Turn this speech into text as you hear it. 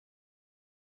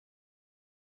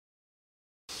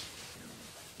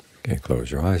Okay, close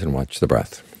your eyes and watch the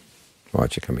breath.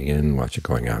 Watch it coming in, watch it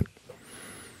going out.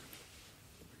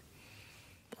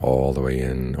 All the way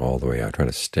in, all the way out. Try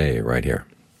to stay right here.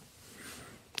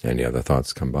 Any other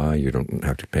thoughts come by, you don't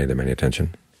have to pay them any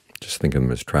attention. Just think of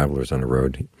them as travelers on a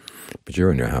road, but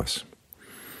you're in your house.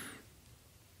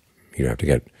 You don't have to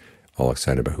get all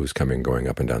excited about who's coming and going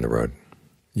up and down the road.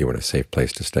 You want a safe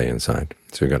place to stay inside.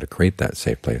 So you've got to create that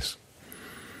safe place.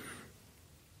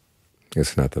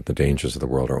 It's not that the dangers of the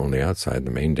world are only outside.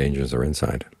 The main dangers are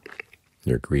inside.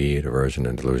 Your greed, aversion,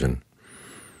 and delusion.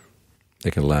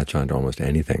 They can latch on to almost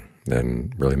anything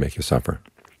and really make you suffer.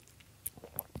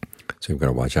 So you've got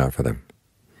to watch out for them.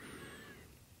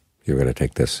 You've got to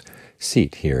take this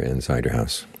seat here inside your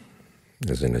house.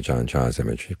 As in a John Chah's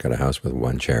image, you've got a house with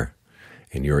one chair,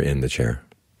 and you're in the chair.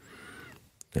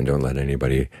 And don't let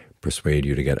anybody persuade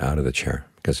you to get out of the chair,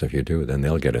 because if you do, then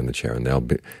they'll get in the chair and they'll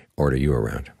order you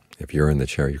around. If you're in the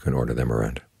chair, you can order them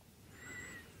around.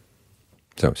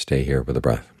 So stay here with the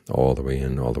breath, all the way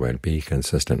in, all the way out. Be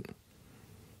consistent.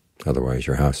 Otherwise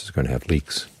your house is going to have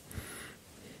leaks.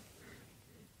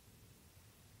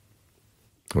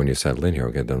 When you settle in here,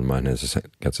 okay, then the mind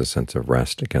gets a sense of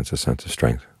rest, it gets a sense of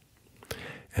strength.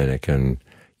 And it can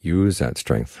use that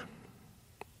strength,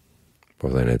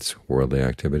 both in its worldly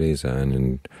activities and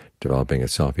in developing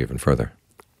itself even further.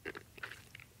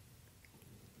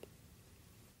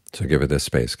 So give it this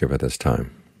space, give it this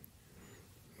time,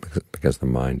 because the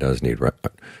mind does need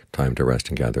time to rest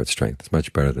and gather its strength. It's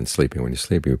much better than sleeping. When you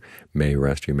sleep, you may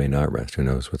rest, you may not rest. Who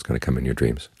knows what's going to come in your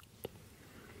dreams?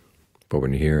 But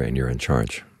when you're here and you're in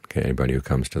charge, okay, anybody who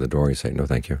comes to the door, you say, no,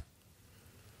 thank you.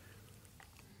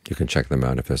 You can check them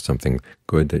out. If there's something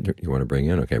good that you want to bring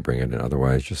in, okay, bring it in.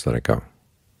 Otherwise, just let it go.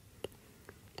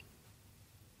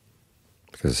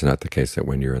 Because it's not the case that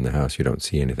when you're in the house you don't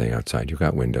see anything outside. You've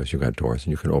got windows, you've got doors,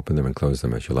 and you can open them and close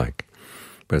them as you like.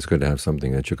 But it's good to have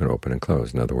something that you can open and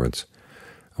close. In other words,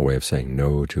 a way of saying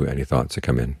no to any thoughts that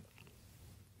come in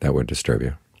that would disturb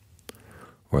you,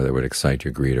 or that would excite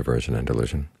your greed, aversion, and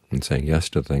delusion, and saying yes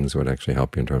to things that would actually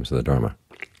help you in terms of the Dharma.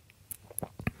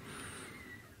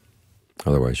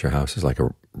 Otherwise your house is like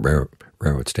a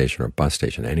railroad station or bus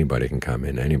station. Anybody can come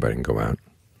in, anybody can go out,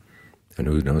 and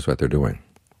who knows what they're doing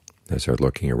as they're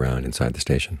looking around inside the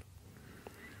station.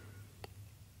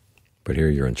 But here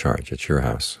you're in charge. It's your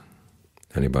house.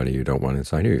 Anybody you don't want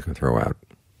inside here you can throw out.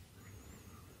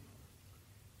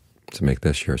 So make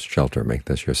this your shelter, make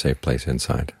this your safe place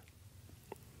inside.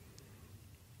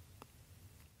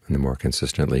 And the more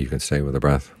consistently you can stay with the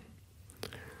breath,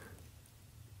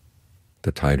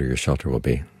 the tighter your shelter will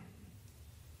be,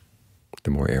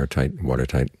 the more airtight and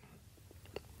watertight.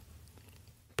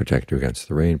 Protect you against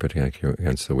the rain, protect you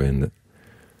against the wind,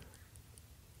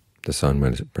 the sun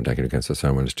when it's protect you against the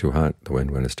sun when it's too hot, the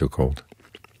wind when it's too cold.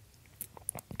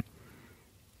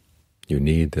 You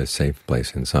need this safe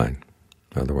place inside.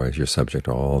 Otherwise you're subject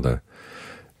to all the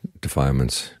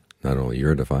defilements, not only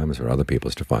your defilements, but other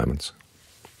people's defilements.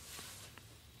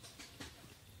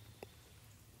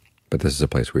 But this is a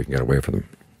place where you can get away from them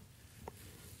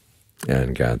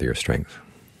and gather your strength.